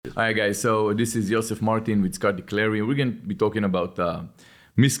All right, guys. So this is Yosef Martin with Scott DeClary. We're going to be talking about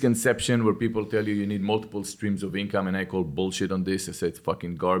misconception where people tell you need multiple streams of income, and I call bullshit on this. I say it's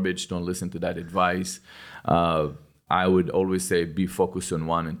fucking garbage. Don't listen to that advice. I would always say be focused on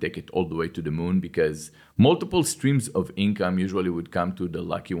one and take it all the way to the moon, because multiple streams of income usually would come to the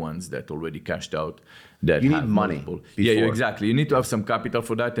lucky ones that already cashed out. That You have need money multiple. before. Yeah, exactly. You need to have some capital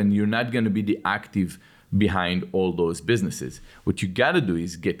for that, and you're not going to be the active behind all those businesses. What you got to do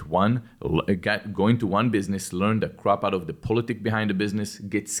is go into one business, learn the crap out of the politics behind the business,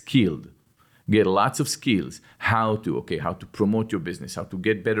 get skilled. Get lots of skills, how to promote your business, how to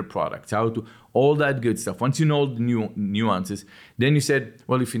get better products, all that good stuff. Once you know all the nuances, then you said,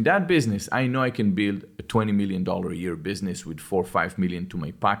 well, if in that business, I know I can build a $20 million a year business with $4 or $5 million to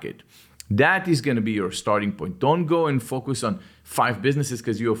my pocket. That is going to be your starting point. Don't go and focus on 5 businesses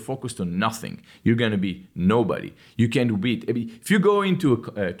because you're focused on nothing. You're going to be nobody. You can't beat. If you go into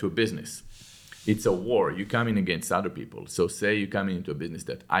a business, it's a war. You come in against other people. So say you come into a business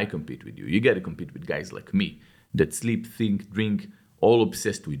that I compete with you. You got to compete with guys like me that sleep, think, drink, all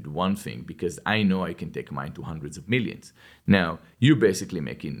obsessed with one thing, because I know I can take mine to hundreds of millions. Now, you're basically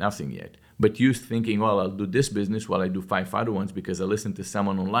making nothing yet. But you thinking, well, I'll do this business while I do 5 other ones because I listened to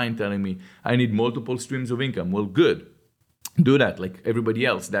someone online telling me I need multiple streams of income. Well, good. Do that like everybody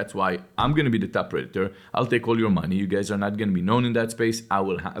else. That's why I'm going to be the top predator. I'll take all your money. You guys are not going to be known in that space. I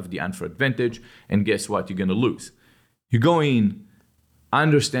will have the unfair advantage. And guess what? You're going to lose. You go in,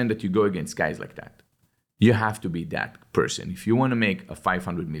 understand that you go against guys like that. You have to be that person. If you want to make a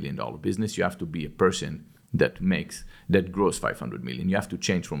 $500 million business, you have to be a person that grows 500 million. You have to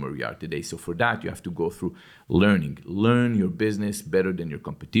change from where you are today. So for that, you have to go through learning. Learn your business better than your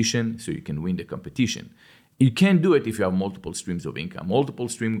competition so you can win the competition. You can't do it if you have multiple streams of income. Multiple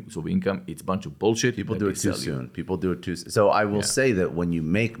streams of income, it's a bunch of bullshit. People do it too soon. People do it too soon. So I will say that when you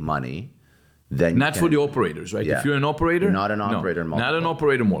make money, then not for the operators, right? Yeah. If you're an operator, you're not an operator model. Not an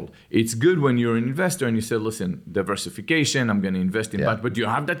operator model. It's good when you're an investor and you say, listen, diversification, I'm going to invest in that. But do you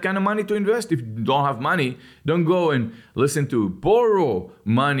have that kind of money to invest? If you don't have money, don't go and listen to borrow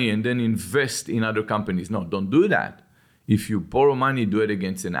money and then invest in other companies. No, don't do that. If you borrow money, do it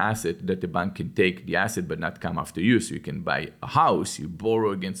against an asset that the bank can take the asset but not come after you. So you can buy a house, you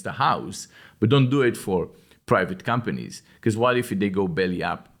borrow against a house, but don't do it for private companies. Because what if they go belly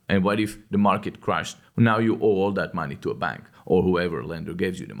up? And what if the market crashed? Now you owe all that money to a bank or whoever lender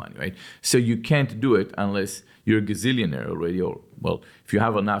gives you the money, right? So you can't do it unless you're a gazillionaire already, or, well, if you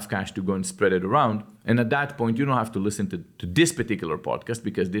have enough cash to go and spread it around. And at that point, you don't have to listen to this particular podcast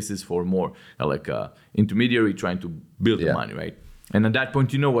because this is for more like a intermediary trying to build the money, right? And at that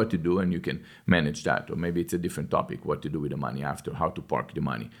point, you know what to do and you can manage that. Or maybe it's a different topic, what to do with the money after, how to park the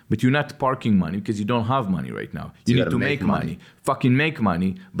money. But you're not parking money because you don't have money right now. You need to make money. Fucking make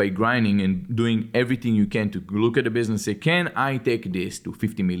money by grinding and doing everything you can to look at the business and say, can I take this to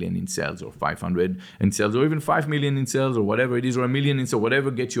 50 million in sales or 500 in sales or even 5 million in sales or whatever it is, or a million in sales,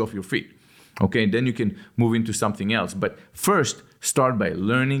 whatever gets you off your feet. Okay, and then you can move into something else. But first, start by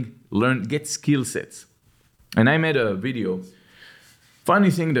get skill sets. And I made a video.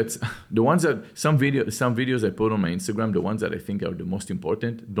 Funny thing that's the ones that some videos I put on my Instagram, the ones that I think are the most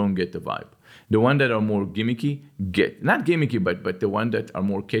important, don't get the vibe. The one that are more gimmicky not gimmicky, but the one that are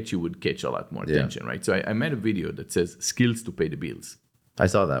more catchy would catch a lot more attention, right? So I made a video that says skills to pay the bills. I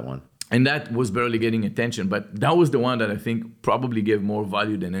saw that one. And that was barely getting attention, but that was the one that I think probably gave more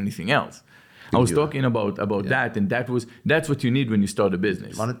value than anything else. I was talking about that, and that's what you need when you start a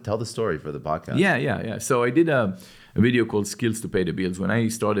business. I want to tell the story for the podcast. Yeah. So I did a video called Skills to Pay the Bills. When I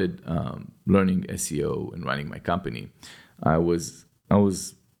started learning SEO and running my company, I was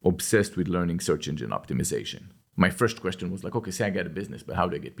obsessed with learning search engine optimization. My first question was like, okay, say I got a business, but how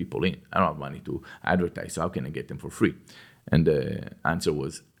do I get people in? I don't have money to advertise, so how can I get them for free? And the answer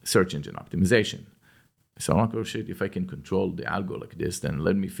was search engine optimization. So I'm like, oh shit, if I can control the algo like this, then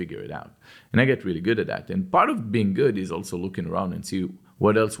let me figure it out. And I get really good at that. And part of being good is also looking around and see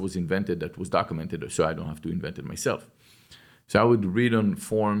what else was invented that was documented so I don't have to invent it myself. So I would read on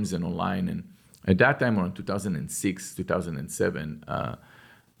forums and online. And at that time, around 2006, 2007,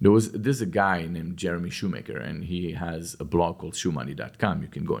 there's a guy named Jeremy Shoemaker, and he has a blog called shoemoney.com. You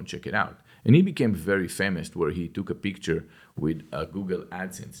can go and check it out. And he became very famous where he took a picture with a Google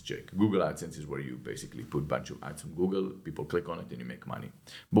AdSense check. Google AdSense is where you basically put a bunch of ads on Google, people click on it, and you make money.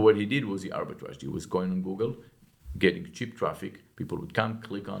 But what he did was he arbitraged. He was going on Google, getting cheap traffic. People would come,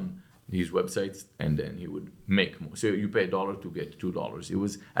 click on his websites, and then he would make more. So you pay $1 to get $2. It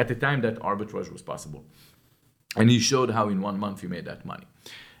was, at the time, that arbitrage was possible. And he showed how in 1 month he made that money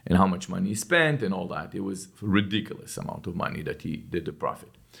and how much money he spent and all that. It was a ridiculous amount of money that he did the profit.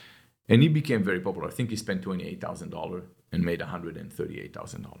 And he became very popular. I think he spent $28,000 and made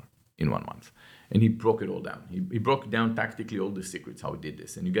 $138,000 in 1 month. And he broke it all down. He broke down tactically all the secrets, how he did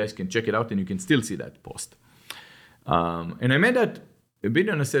this. And you guys can check it out and you can still see that post. And I made that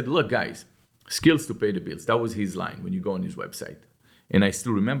video and I said, look, guys, skills to pay the bills. That was his line when you go on his website. And I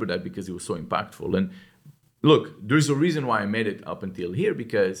still remember that because it was so impactful. And look, there's a reason why I made it up until here,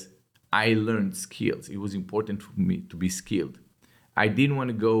 because I learned skills. It was important for me to be skilled. I didn't want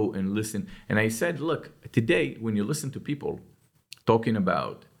to go and listen. And I said, look, today, when you listen to people talking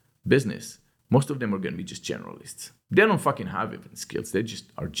about business, most of them are going to be just generalists. They don't fucking have even skills. They just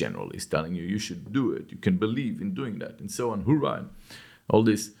are generalists telling you should do it. You can believe in doing that and so on. Hoorah. All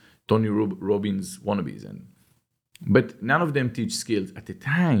this Tony Robbins wannabes. But none of them teach skills. At the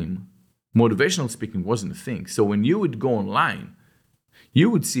time, motivational speaking wasn't a thing. So when you would go online, you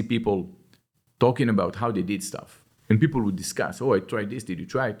would see people talking about how they did stuff. And people would discuss, oh, I tried this. Did you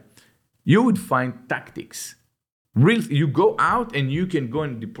try it? You would find tactics. You go out and you can go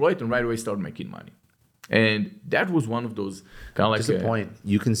and deploy it and right away start making money. And that was one of those kind of like... Just a point.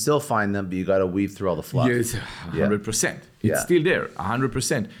 You can still find them, but you got to weave through all the fluff. Yes, 100%. It's still there,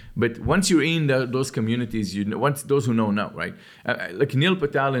 100%. But once you're in those communities, once those who know, right? Like Neil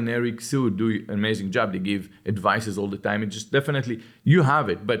Patel and Eric Sue do an amazing job. They give advices all the time. It just definitely, you have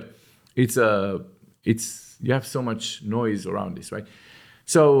it, but you have so much noise around this, right?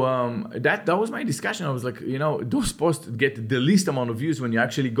 So that was my discussion. I was like, those posts get the least amount of views when you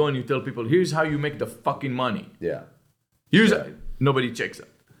actually go and you tell people, here's how you make the fucking money. Yeah. Nobody checks it.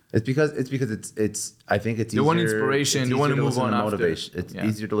 It's because it's I think it's easier. They want inspiration. They want to move on after. Motivation. It's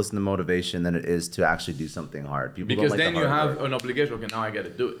easier to listen to motivation than it is to actually do something hard. People because don't like then you have an obligation. Okay, now I got to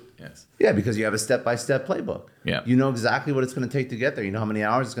do it. Yes. Yeah, because you have a step-by-step playbook. Yeah. You know exactly what it's going to take to get there. You know how many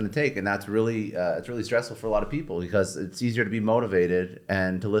hours it's going to take, and that's really it's really stressful for a lot of people because it's easier to be motivated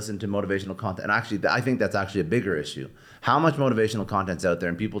and to listen to motivational content. And actually, I think that's actually a bigger issue. How much motivational content's out there,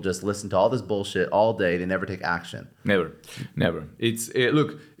 and people just listen to all this bullshit all day. They never take action. Never. It's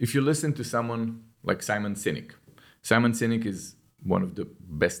look. If you listen to someone like Simon Sinek is one of the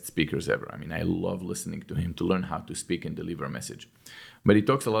best speakers ever. I mean, I love listening to him to learn how to speak and deliver a message. But he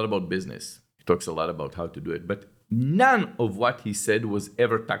talks a lot about business. He talks a lot about how to do it. But none of what he said was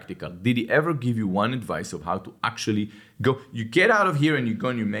ever tactical. Did he ever give you one advice of how to actually go? You get out of here and you go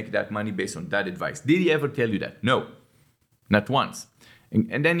and you make that money based on that advice. Did he ever tell you that? No, not once.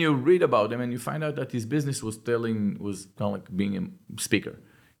 And then you read about him and you find out that his business was kind of like being a speaker.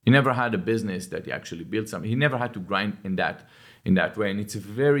 He never had a business that he actually built something. He never had to grind in that way, and it's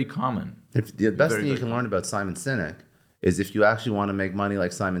very common. The best thing you can learn about Simon Sinek is if you actually want to make money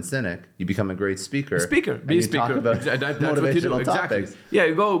like Simon Sinek, you become a great speaker. Be a speaker. Talk about that's motivational what exactly. topics. Yeah,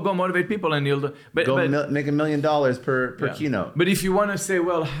 you go motivate people, and you'll make $1 million per keynote. But if you want to say,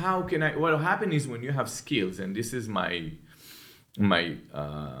 well, how can I? What will happen is when you have skills, and this is my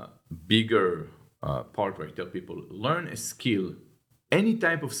bigger part where I tell people, learn a skill. Any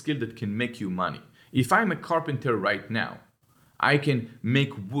type of skill that can make you money. If I'm a carpenter right now, I can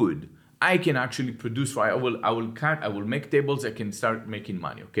make wood. I can actually produce. I will cut. I will make tables. I can start making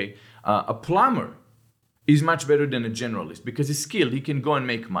money. Okay. A plumber is much better than a generalist because he's skilled. He can go and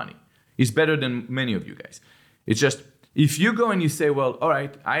make money. He's better than many of you guys. It's just if you go and you say, well, all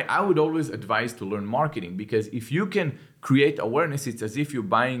right, I would always advise to learn marketing because if you can create awareness, it's as if you're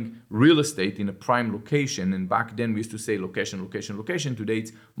buying real estate in a prime location. And back then we used to say location. Today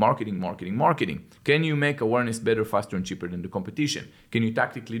it's marketing. Can you make awareness better, faster, and cheaper than the competition? Can you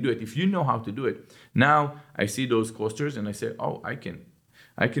tactically do it? If you know how to do it, now I see those coasters and I say, oh, I can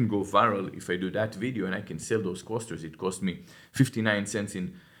go viral if I do that video and I can sell those coasters. It cost me 59 cents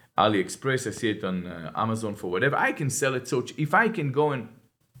in AliExpress. I see it on Amazon for whatever. I can sell it. So if I can go and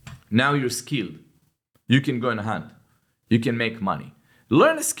now you're skilled, you can go and hunt. You can make money.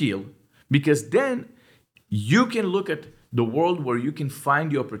 Learn a skill because then you can look at the world where you can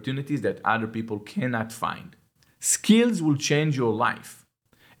find the opportunities that other people cannot find. Skills will change your life.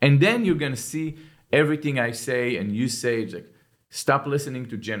 And then you're going to see everything I say and you say, it's like, stop listening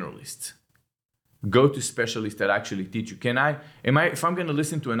to generalists. Go to specialists that actually teach you. If I'm going to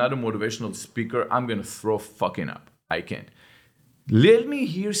listen to another motivational speaker, I'm going to throw fucking up. I can't. Let me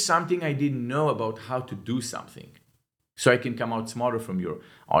hear something I didn't know about how to do something. So I can come out smarter from your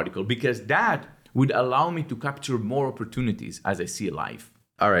article because that would allow me to capture more opportunities as I see life.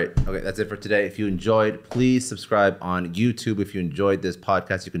 All right. Okay, that's it for today. If you enjoyed, please subscribe on YouTube. If you enjoyed this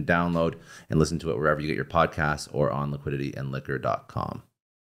podcast, you can download and listen to it wherever you get your podcasts or on liquidityandliquor.com.